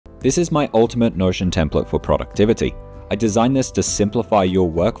This is my ultimate Notion template for productivity. I designed this to simplify your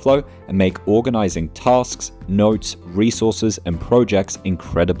workflow and make organizing tasks, notes, resources, and projects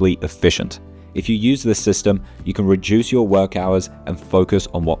incredibly efficient. If you use this system, you can reduce your work hours and focus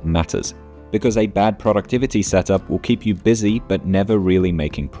on what matters. Because a bad productivity setup will keep you busy but never really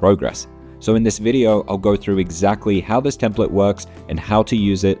making progress. So in this video, I'll go through exactly how this template works and how to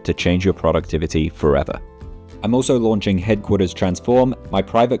use it to change your productivity forever. I'm also launching Headquarters Transform, my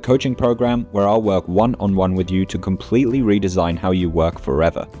private coaching program where I'll work one-on-one with you to completely redesign how you work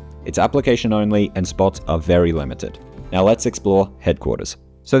forever. It's application only and spots are very limited. Now let's explore Headquarters.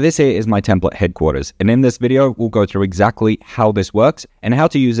 So this here is my template Headquarters, and in this video, we'll go through exactly how this works and how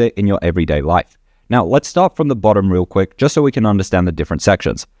to use it in your everyday life. Now let's start from the bottom real quick, just so we can understand the different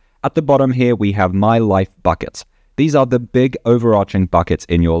sections. At the bottom here, we have My Life buckets. These are the big overarching buckets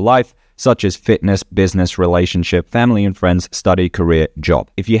in your life, such as fitness, business, relationship, family and friends, study, career, job.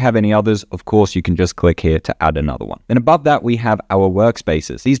 If you have any others, of course, you can just click here to add another one. Then above that, we have our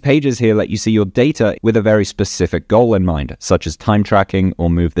workspaces. These pages here let you see your data with a very specific goal in mind, such as time tracking or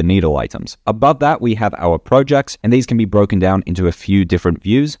move the needle items. Above that, we have our projects, and these can be broken down into a few different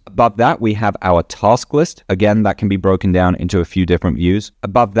views. Above that, we have our task list. Again, that can be broken down into a few different views.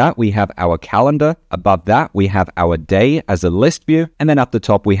 Above that, we have our calendar. Above that, we have our day as a list view. And then at the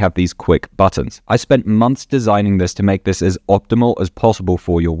top, we have these quick buttons. I spent months designing this to make this as optimal as possible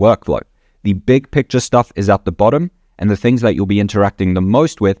for your workflow. The big picture stuff is at the bottom, and the things that you'll be interacting the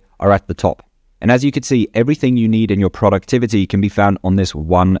most with are at the top. And as you can see, everything you need in your productivity can be found on this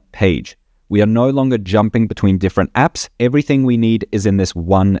one page. We are no longer jumping between different apps. Everything we need is in this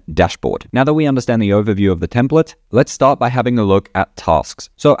one dashboard. Now that we understand the overview of the template, let's start by having a look at tasks.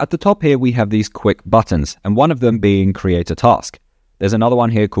 So at the top here, we have these quick buttons, and one of them being create a task. There's another one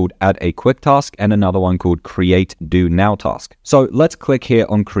here called add a quick task and another one called create do now task. So let's click here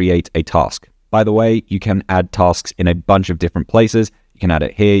on create a task. By the way, you can add tasks in a bunch of different places. You can add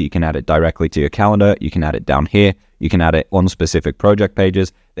it here, you can add it directly to your calendar, you can add it down here, you can add it on specific project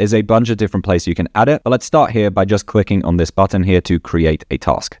pages. There's a bunch of different places you can add it, but let's start here by just clicking on this button here to create a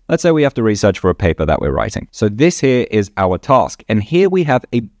task. Let's say we have to research for a paper that we're writing. So this here is our task, and here we have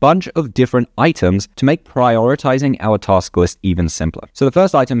a bunch of different items to make prioritizing our task list even simpler. So the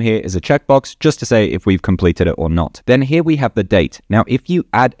first item here is a checkbox just to say if we've completed it or not. Then here we have the date. Now, if you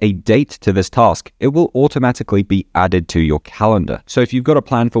add a date to this task, it will automatically be added to your calendar. So if you've got a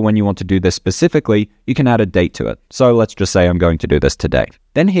plan for when you want to do this specifically, you can add a date to it. So let's just say I'm going to do this today.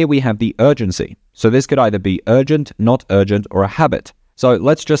 Then here we have the urgency. So this could either be urgent, not urgent, or a habit. So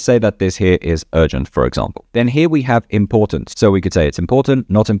let's just say that this here is urgent, for example. Then here we have important. So we could say it's important,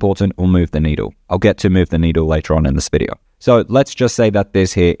 not important, or move the needle. I'll get to move the needle later on in this video. So let's just say that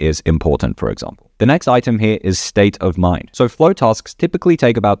this here is important, for example. The next item here is state of mind. So flow tasks typically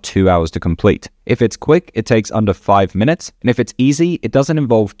take about 2 hours to complete. If it's quick, it takes under 5 minutes. And if it's easy, it doesn't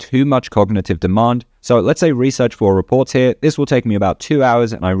involve too much cognitive demand. So let's say research for reports here. This will take me about 2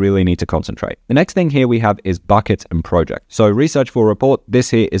 hours and I really need to concentrate. The next thing here we have is bucket and project. So research for report, this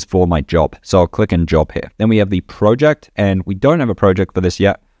here is for my job. So I'll click in job here. Then we have the project, and we don't have a project for this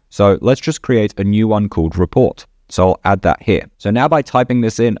yet. So let's just create a new one called report. So I'll add that here. So now by typing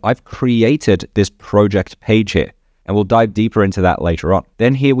this in, I've created this project page here, and we'll dive deeper into that later on.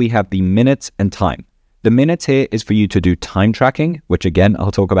 Then here we have the minutes and time. The minutes here is for you to do time tracking, which again,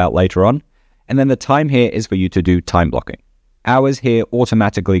 I'll talk about later on. And then the time here is for you to do time blocking. Hours here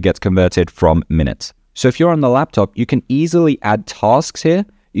automatically gets converted from minutes. So if you're on the laptop, you can easily add tasks here.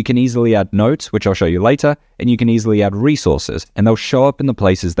 You can easily add notes, which I'll show you later, and you can easily add resources, and they'll show up in the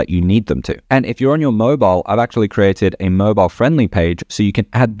places that you need them to. And if you're on your mobile, I've actually created a mobile-friendly page, so you can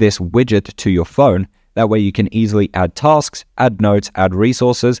add this widget to your phone. That way you can easily add tasks, add notes, add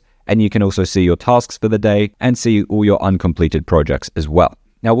resources, and you can also see your tasks for the day and see all your uncompleted projects as well.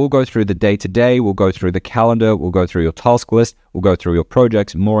 Now we'll go through the day-to-day, we'll go through the calendar, we'll go through your task list, we'll go through your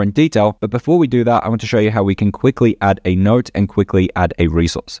projects more in detail. But before we do that, I want to show you how we can quickly add a note and quickly add a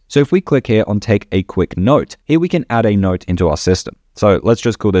resource. So if we click here on take a quick note, here we can add a note into our system. So let's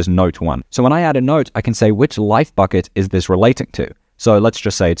just call this note 1. So when I add a note, I can say which life bucket is this relating to. So let's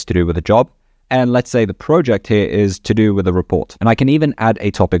just say it's to do with a job. And let's say the project here is to do with a report. And I can even add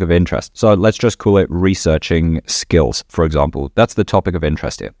a topic of interest. So let's just call it researching skills, for example. That's the topic of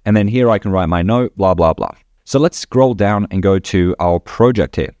interest here. And then here I can write my note, blah, blah, blah. So let's scroll down and go to our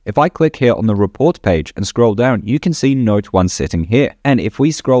project here. If I click here on the report page and scroll down, you can see note 1 sitting here. And if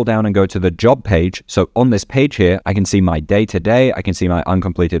we scroll down and go to the job page, so on this page here, I can see my day-to-day, I can see my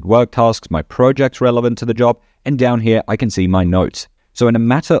uncompleted work tasks, my projects relevant to the job, and down here I can see my notes. So in a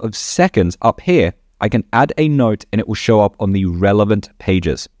matter of seconds up here, I can add a note and it will show up on the relevant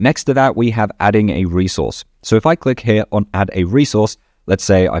pages. Next to that, we have adding a resource. So if I click here on add a resource, let's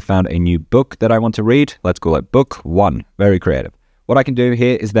say I found a new book that I want to read. Let's call it book 1. Very creative. What I can do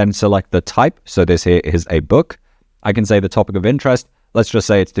here is then select the type. So this here is a book. I can say the topic of interest. Let's just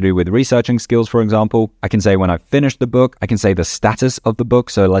say it's to do with researching skills, for example. I can say when I've finished the book. I can say the status of the book.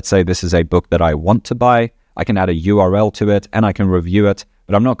 So let's say this is a book that I want to buy. I can add a URL to it and I can review it,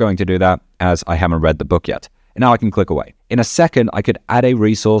 but I'm not going to do that as I haven't read the book yet. And now I can click away. In a second, I could add a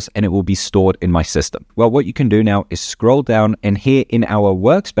resource and it will be stored in my system. Well, what you can do now is scroll down, and here in our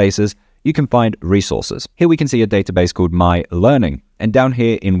workspaces, you can find resources. Here we can see a database called My Learning. And down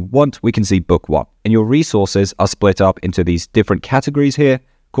here in Want, we can see book 1. And your resources are split up into these different categories here: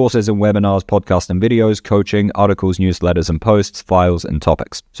 courses and webinars, podcasts and videos, coaching, articles, newsletters and posts, files and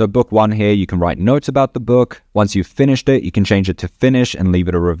topics. So book 1 here, you can write notes about the book. Once you've finished it, you can change it to finish and leave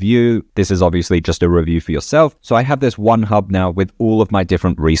it a review. This is obviously just a review for yourself. So I have this one hub now with all of my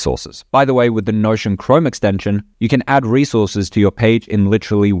different resources. By the way, with the Notion Chrome extension, you can add resources to your page in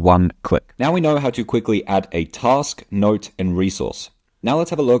literally one click. Now we know how to quickly add a task, note, and resource. Now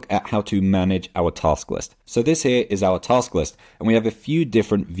let's have a look at how to manage our task list. So this here is our task list, and we have a few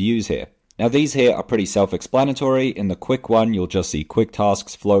different views here. Now these here are pretty self-explanatory. In the quick one, you'll just see quick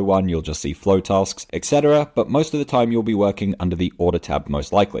tasks, flow one, you'll just see flow tasks, etc. But most of the time you'll be working under the order tab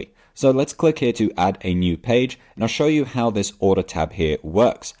most likely. So let's click here to add a new page, and I'll show you how this order tab here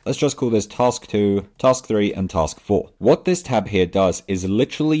works. Let's just call this task 2, task 3, and task 4. What this tab here does is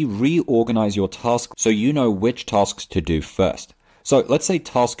literally reorganize your tasks so you know which tasks to do first. So let's say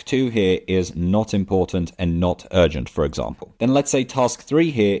task 2 here is not important and not urgent, for example. Then let's say task 3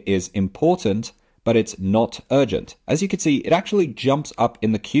 here is important, but it's not urgent. As you can see, it actually jumps up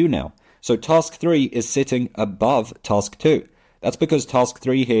in the queue now. So task 3 is sitting above task 2. That's because task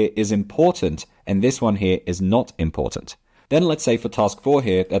 3 here is important and this one here is not important. Then let's say for task 4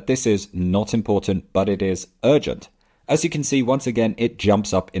 here that this is not important, but it is urgent. As you can see, once again, it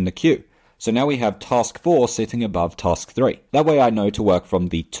jumps up in the queue. So now we have task 4 sitting above task 3. That way I know to work from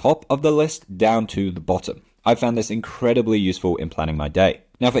the top of the list down to the bottom. I found this incredibly useful in planning my day.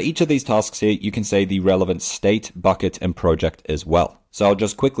 Now for each of these tasks here, you can say the relevant state, bucket, and project as well. So I'll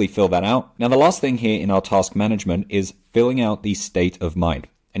just quickly fill that out. Now the last thing here in our task management is filling out the state of mind.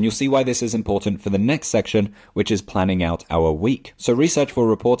 And you'll see why this is important for the next section, which is planning out our week. So research for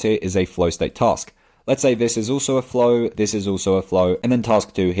report here is a flow state task. Let's say this is also a flow, this is also a flow, and then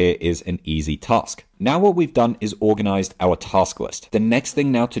task 2 here is an easy task. Now what we've done is organized our task list. The next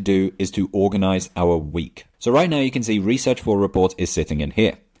thing now to do is to organize our week. So right now you can see research for report is sitting in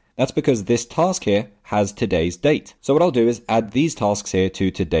here. That's because this task here has today's date. So what I'll do is add these tasks here to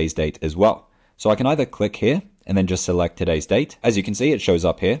today's date as well. So I can either click here and then just select today's date. As you can see, it shows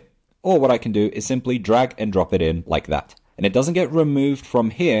up here. Or what I can do is simply drag and drop it in like that. And it doesn't get removed from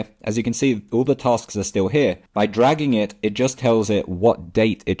here. As you can see, all the tasks are still here. By dragging it, it just tells it what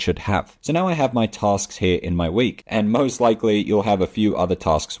date it should have. So now I have my tasks here in my week, and most likely you'll have a few other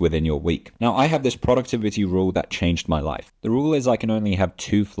tasks within your week. Now I have this productivity rule that changed my life. The rule is I can only have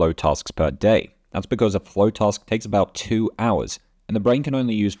 2 flow tasks per day. That's because a flow task takes about 2 hours. And the brain can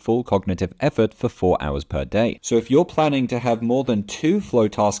only use full cognitive effort for 4 hours per day. So if you're planning to have more than 2 flow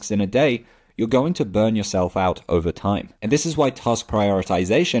tasks in a day, you're going to burn yourself out over time. And this is why task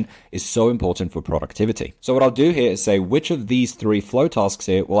prioritization is so important for productivity. So what I'll do here is say, which of these 3 flow tasks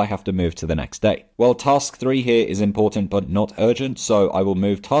here will I have to move to the next day? Well, task 3 here is important but not urgent, so I will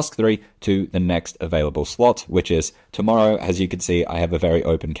move task 3 to the next available slot, which is tomorrow. As you can see, I have a very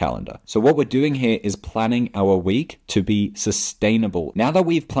open calendar. So what we're doing here is planning our week to be sustainable. Now that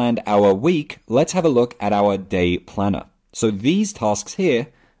we've planned our week, let's have a look at our day planner. So these tasks here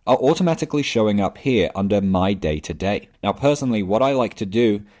are automatically showing up here under my day-to-day. Now, personally, what I like to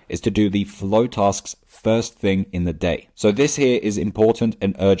do is to do the flow tasks first thing in the day. So this here is important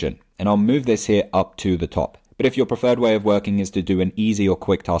and urgent, and I'll move this here up to the top. But if your preferred way of working is to do an easy or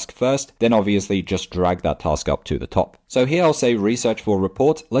quick task first, then obviously just drag that task up to the top. So here I'll say research for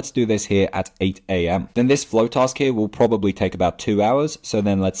report. Let's do this here at 8 a.m. Then this flow task here will probably take about 2 hours. So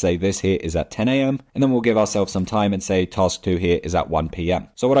then let's say this here is at 10 a.m. And then we'll give ourselves some time and say task 2 here is at 1 p.m.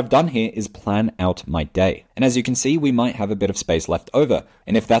 So what I've done here is plan out my day. And as you can see, we might have a bit of space left over.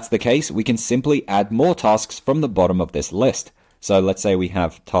 And if that's the case, we can simply add more tasks from the bottom of this list. So let's say we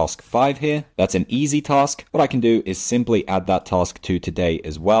have task 5 here. That's an easy task. What I can do is simply add that task to today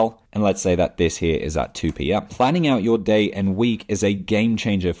as well. And let's say that this here is at 2 p.m. Planning out your day and week is a game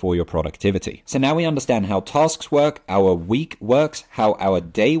changer for your productivity. So now we understand how tasks work, our week works, how our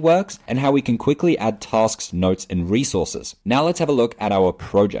day works, and how we can quickly add tasks, notes, and resources. Now let's have a look at our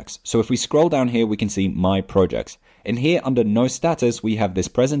projects. So if we scroll down here, we can see my projects. And here under no status, we have this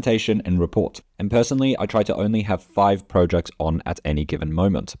presentation and report. And personally, I try to only have 5 projects on at any given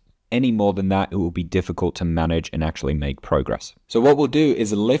moment. Any more than that, it will be difficult to manage and actually make progress. So what we'll do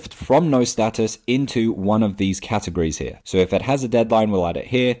is lift from no status into one of these categories here. So if it has a deadline, we'll add it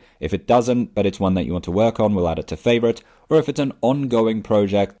here. If it doesn't, but it's one that you want to work on, we'll add it to favorite. Or if it's an ongoing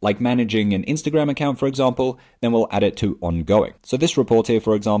project, like managing an Instagram account, for example, then we'll add it to ongoing. So this report here,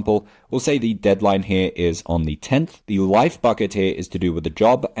 for example, we'll say the deadline here is on the 10th. The life bucket here is to do with the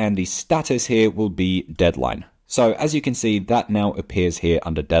job, and the status here will be deadline. So as you can see, that now appears here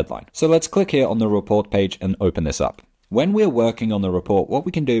under deadline. So let's click here on the report page and open this up. When we're working on the report, what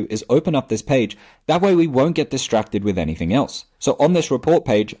we can do is open up this page. That way we won't get distracted with anything else. So on this report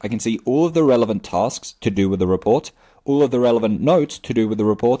page, I can see all of the relevant tasks to do with the report, all of the relevant notes to do with the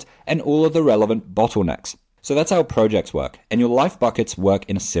report, and all of the relevant bottlenecks. So that's how projects work, and your life buckets work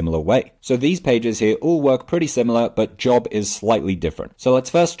in a similar way. So these pages here all work pretty similar, but job is slightly different. So let's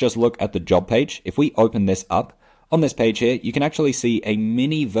first just look at the job page. If we open this up, on this page here, you can actually see a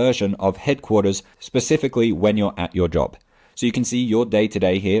mini version of headquarters, specifically when you're at your job. So you can see your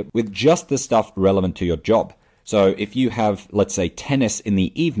day-to-day here with just the stuff relevant to your job. So if you have, let's say, tennis in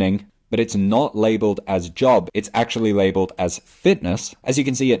the evening, but it's not labeled as job, it's actually labeled as fitness. As you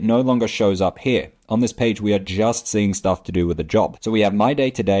can see, it no longer shows up here. On this page, we are just seeing stuff to do with the job. So we have my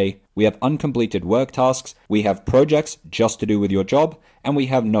day-to-day, we have uncompleted work tasks, we have projects just to do with your job, and we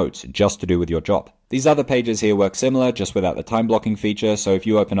have notes just to do with your job. These other pages here work similar, just without the time blocking feature. So if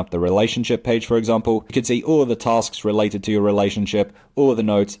you open up the relationship page, for example, you can see all of the tasks related to your relationship, all of the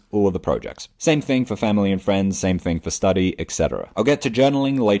notes, all of the projects. Same thing for family and friends, same thing for study, etc. I'll get to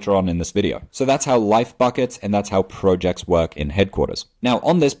journaling later on in this video. So that's how life buckets and that's how projects work in headquarters. Now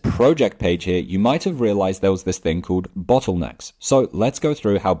on this project page here, you might have realized there was this thing called bottlenecks. So let's go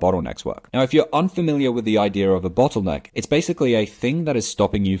through how bottlenecks work. Now, if you're unfamiliar with the idea of a bottleneck, it's basically a thing that is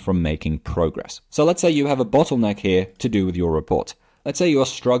stopping you from making progress. So let's say you have a bottleneck here to do with your report. Let's say you're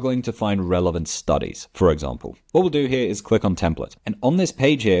struggling to find relevant studies, for example. What we'll do here is click on template. And on this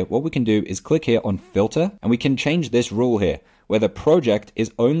page here, what we can do is click here on filter, and we can change this rule here, where the project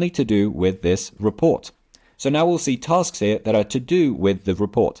is only to do with this report. So now we'll see tasks here that are to do with the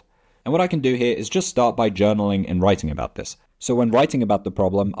report. And what I can do here is just start by journaling and writing about this. So when writing about the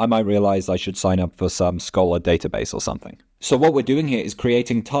problem, I might realize I should sign up for some Scholar database or something. So what we're doing here is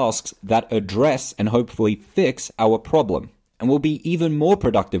creating tasks that address and hopefully fix our problem. And we'll be even more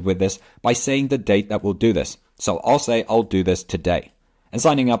productive with this by saying the date that we'll do this. So I'll say I'll do this today. And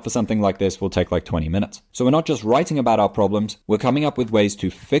signing up for something like this will take like 20 minutes. So we're not just writing about our problems, we're coming up with ways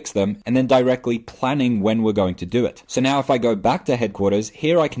to fix them and then directly planning when we're going to do it. So now if I go back to headquarters,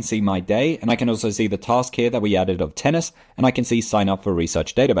 here I can see my day, and I can also see the task here that we added of tennis, and I can see sign up for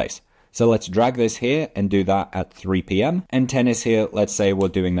research database. So let's drag this here and do that at 3 p.m. And tennis here, let's say we're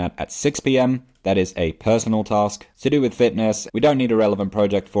doing that at 6 p.m. That is a personal task to do with fitness. We don't need a relevant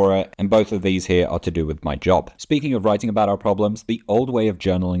project for it. And both of these here are to do with my job. Speaking of writing about our problems, the old way of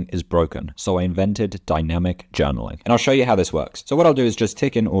journaling is broken. So I invented dynamic journaling. And I'll show you how this works. So what I'll do is just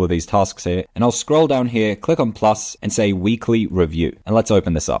tick in all of these tasks here, and I'll scroll down here, click on plus, and say weekly review. And let's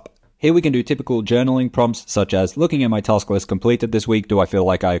open this up. Here we can do typical journaling prompts such as looking at my task list completed this week, do I feel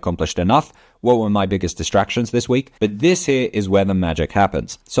like I accomplished enough? What were my biggest distractions this week? But this here is where the magic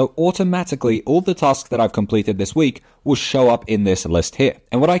happens. So automatically all the tasks that I've completed this week will show up in this list here.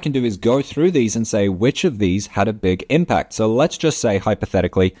 And what I can do is go through these and say which of these had a big impact. So let's just say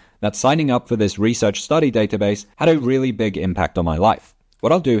hypothetically that signing up for this research study database had a really big impact on my life.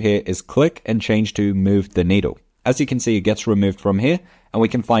 What I'll do here is click and change to move the needle. As you can see, it gets removed from here, and we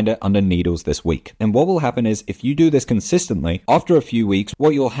can find it under needles this week. And what will happen is if you do this consistently, after a few weeks,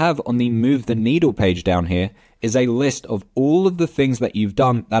 what you'll have on the move the needle page down here is a list of all of the things that you've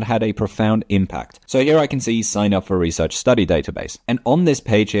done that had a profound impact. So here I can see sign up for research study database. And on this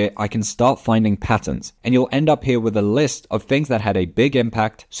page here, I can start finding patterns, and you'll end up here with a list of things that had a big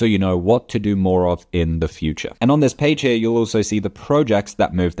impact so you know what to do more of in the future. And on this page here, you'll also see the projects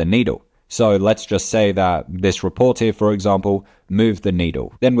that move the needle. So let's just say that this report here, for example, moved the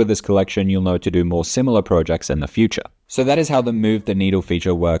needle. Then with this collection, you'll know to do more similar projects in the future. So that is how the move the needle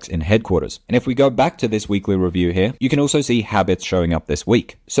feature works in headquarters. And if we go back to this weekly review here, you can also see habits showing up this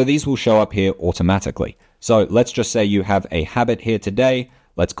week. So these will show up here automatically. So let's just say you have a habit here today.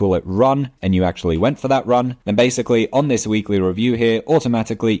 Let's call it run, and you actually went for that run. Then basically on this weekly review here,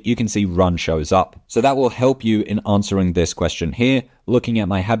 automatically you can see run shows up. So that will help you in answering this question here. Looking at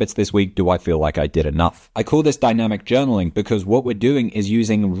my habits this week, do I feel like I did enough? I call this dynamic journaling because what we're doing is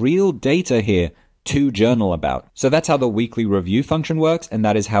using real data here to journal about. So that's how the weekly review function works, and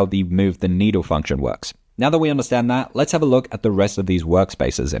that is how the move the needle function works. Now that we understand that, let's have a look at the rest of these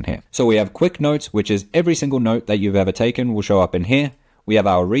workspaces in here. So we have quick notes, which is every single note that you've ever taken will show up in here. We have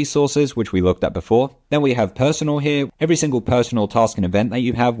our resources, which we looked at before. Then we have personal here. Every single personal task and event that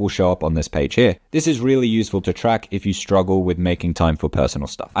you have will show up on this page here. This is really useful to track if you struggle with making time for personal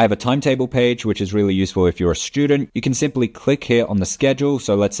stuff. I have a timetable page, which is really useful if you're a student. You can simply click here on the schedule.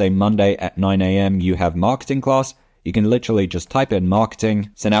 So let's say Monday at 9 a.m. you have marketing class. You can literally just type in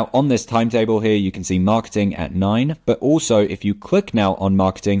marketing. So now on this timetable here, you can see marketing at 9. But also if you click now on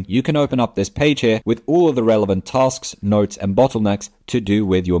marketing, you can open up this page here with all of the relevant tasks, notes, and bottlenecks to do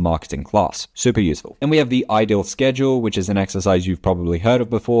with your marketing class. Super useful. And we have the ideal schedule, which is an exercise you've probably heard of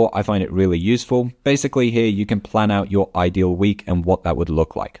before. I find it really useful. Basically here, you can plan out your ideal week and what that would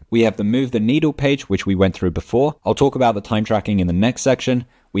look like. We have the move the needle page, which we went through before. I'll talk about the time tracking in the next section.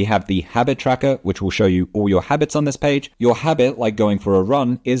 We have the habit tracker, which will show you all your habits on this page. Your habit, like going for a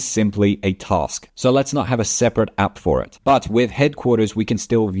run, is simply a task. So let's not have a separate app for it. But with headquarters, we can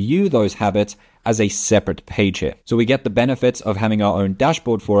still view those habits as a separate page here. So we get the benefits of having our own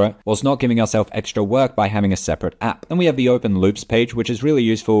dashboard for it, whilst not giving ourselves extra work by having a separate app. Then we have the open loops page, which is really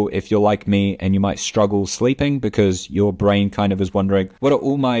useful if you're like me and you might struggle sleeping because your brain kind of is wondering, what are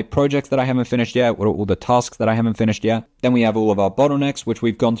all my projects that I haven't finished yet? What are all the tasks that I haven't finished yet? Then we have all of our bottlenecks, which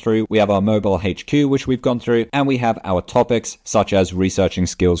we've gone through. We have our mobile HQ, which we've gone through, and we have our topics, such as researching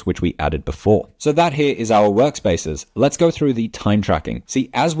skills, which we added before. So that here is our workspaces. Let's go through the time tracking. See,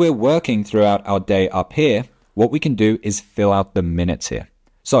 as we're working throughout our day up here, what we can do is fill out the minutes here.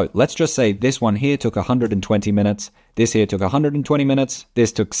 So let's just say this one here took 120 minutes. This here took 120 minutes.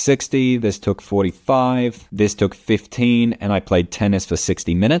 This took 60. This took 45. This took 15. And I played tennis for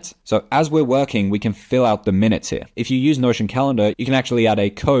 60 minutes. So as we're working, we can fill out the minutes here. If you use Notion Calendar, you can actually add a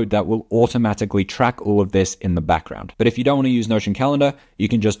code that will automatically track all of this in the background. But if you don't want to use Notion Calendar, you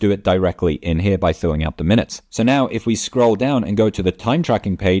can just do it directly in here by filling out the minutes. So now if we scroll down and go to the time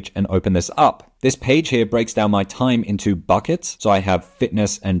tracking page and open this up, this page here breaks down my time into buckets. So I have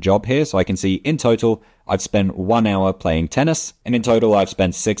fitness and job here. So I can see in total, I've spent 1 hour playing tennis, and in total, I've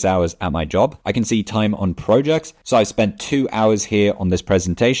spent 6 hours at my job. I can see time on projects. So I've spent 2 hours here on this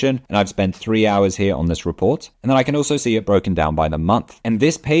presentation, and I've spent 3 hours here on this report. And then I can also see it broken down by the month. And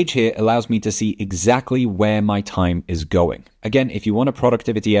this page here allows me to see exactly where my time is going. Again, if you want a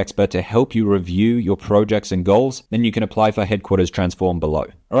productivity expert to help you review your projects and goals, then you can apply for Headquarters Transform below.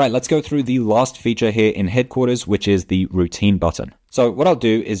 All right, let's go through the last feature here in Headquarters, which is the routine button. So what I'll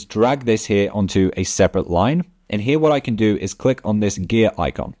do is drag this here onto a separate line. And here what I can do is click on this gear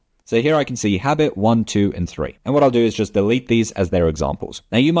icon. So here I can see habit 1, 2, and 3. And what I'll do is just delete these as their examples.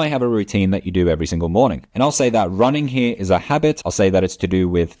 Now you might have a routine that you do every single morning. And I'll say that running here is a habit. I'll say that it's to do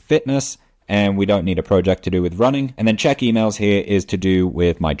with fitness, and we don't need a project to do with running. And then check emails here is to do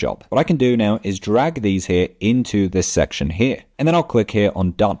with my job. What I can do now is drag these here into this section here. And then I'll click here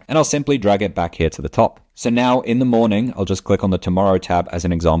on done. And I'll simply drag it back here to the top. So now in the morning, I'll just click on the tomorrow tab as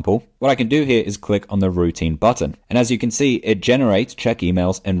an example. What I can do here is click on the routine button. And as you can see, it generates check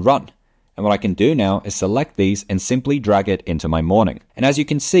emails and run. And what I can do now is select these and simply drag it into my morning. And as you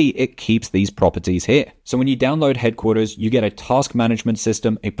can see, it keeps these properties here. So when you download Headquarters, you get a task management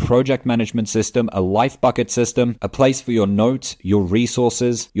system, a project management system, a life bucket system, a place for your notes, your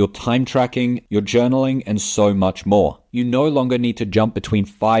resources, your time tracking, your journaling, and so much more. You no longer need to jump between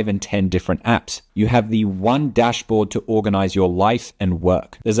 5 and 10 different apps. You have the one dashboard to organize your life and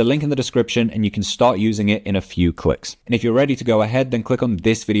work. There's a link in the description and you can start using it in a few clicks. And if you're ready to go ahead, then click on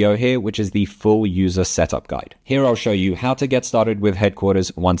this video here, which is the full user setup guide. Here I'll show you how to get started with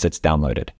Headquarters once it's downloaded.